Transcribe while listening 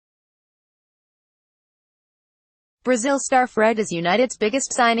Brazil star Fred is United's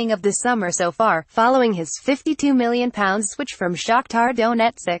biggest signing of the summer so far, following his £52 million switch from Shakhtar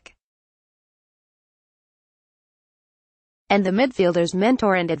Donetsk. And the midfielder's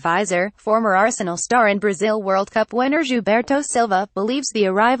mentor and advisor, former Arsenal star and Brazil World Cup winner Gilberto Silva, believes the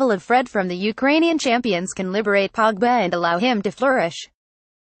arrival of Fred from the Ukrainian champions can liberate Pogba and allow him to flourish.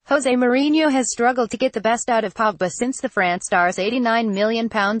 Jose Mourinho has struggled to get the best out of Pogba since the France star's £89 million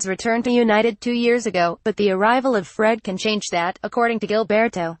return to United 2 years ago, but the arrival of Fred can change that, according to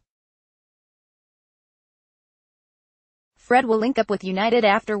Gilberto. Fred will link up with United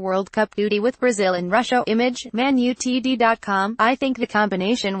after World Cup duty with Brazil in Russia. Image, manutd.com. I think the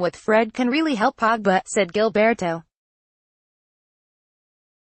combination with Fred can really help Pogba, said Gilberto.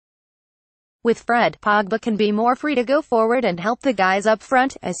 With Fred, Pogba can be more free to go forward and help the guys up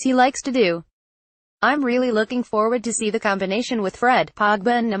front, as he likes to do. I'm really looking forward to see the combination with Fred,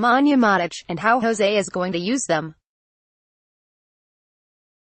 Pogba and Nemanja Matic, and how Jose is going to use them.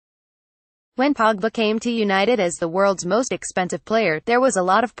 When Pogba came to United as the world's most expensive player, there was a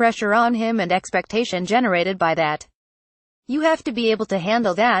lot of pressure on him and expectation generated by that. You have to be able to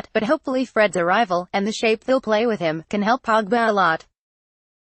handle that, but hopefully Fred's arrival, and the shape they'll play with him, can help Pogba a lot.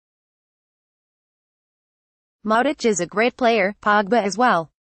 Matic is a great player, Pogba as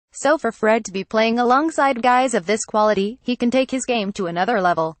well. So for Fred to be playing alongside guys of this quality, he can take his game to another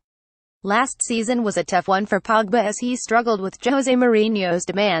level. Last season was a tough one for Pogba as he struggled with Jose Mourinho's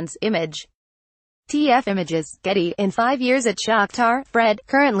demands. Image. TF Images, Getty. In 5 years at Shakhtar, Fred,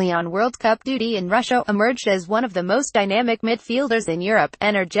 currently on World Cup duty in Russia, emerged as one of the most dynamic midfielders in Europe,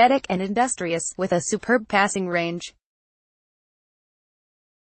 energetic and industrious, with a superb passing range.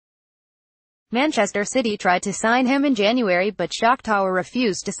 Manchester City tried to sign him in January but Shakhtar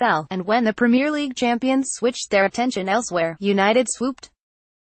refused to sell, and when the Premier League champions switched their attention elsewhere, United swooped.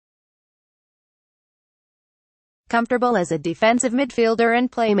 Comfortable as a defensive midfielder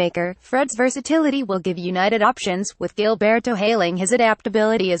and playmaker, Fred's versatility will give United options, with Gilberto hailing his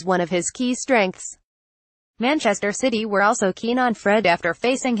adaptability as one of his key strengths. Manchester City were also keen on Fred after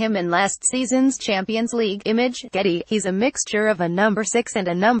facing him in last season's Champions League. Image, Getty. He's a mixture of a number 6 and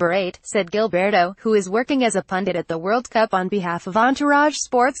a number 8, said Gilberto, who is working as a pundit at the World Cup on behalf of Entourage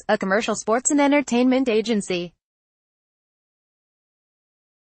Sports, a commercial sports and entertainment agency.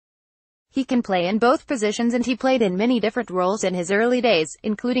 He can play in both positions and he played in many different roles in his early days,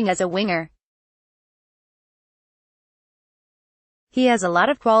 including as a winger. He has a lot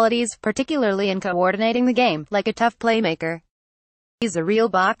of qualities, particularly in coordinating the game, like a tough playmaker. He's a real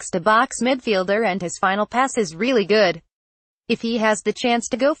box-to-box midfielder and his final pass is really good. If he has the chance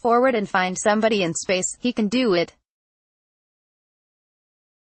to go forward and find somebody in space, he can do it.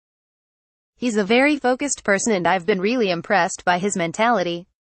 He's a very focused person and I've been really impressed by his mentality.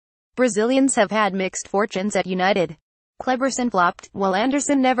 Brazilians have had mixed fortunes at United. Kleberson flopped, while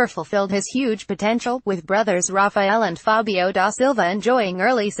Anderson never fulfilled his huge potential, with brothers Rafael and Fabio da Silva enjoying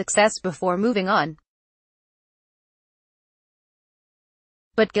early success before moving on.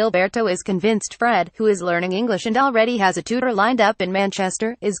 But Gilberto is convinced Fred, who is learning English and already has a tutor lined up in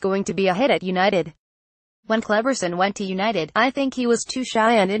Manchester, is going to be a hit at United. When Kleberson went to United, I think he was too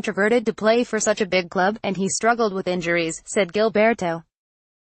shy and introverted to play for such a big club, and he struggled with injuries, said Gilberto.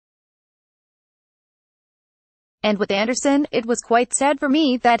 And with Anderson, it was quite sad for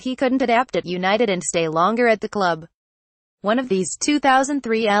me that he couldn't adapt at United and stay longer at the club. One of these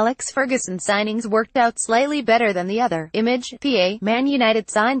 2003 Alex Ferguson signings worked out slightly better than the other. Image, PA. Man United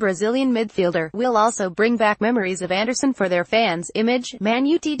signed Brazilian midfielder will also bring back memories of Anderson for their fans. Image, Man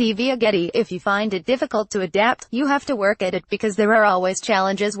UTD via Getty. If you find it difficult to adapt, you have to work at it because there are always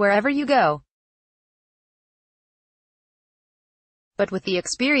challenges wherever you go. But with the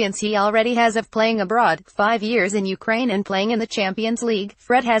experience he already has of playing abroad, 5 years in Ukraine and playing in the Champions League,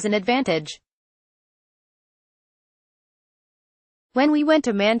 Fred has an advantage. When we went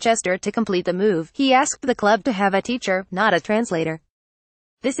to Manchester to complete the move, he asked the club to have a teacher, not a translator.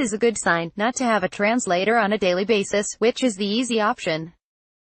 This is a good sign, not to have a translator on a daily basis, which is the easy option.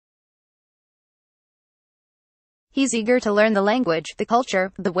 He's eager to learn the language, the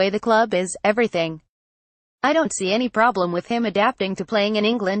culture, the way the club is, everything. I don't see any problem with him adapting to playing in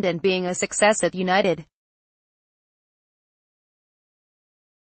England and being a success at United.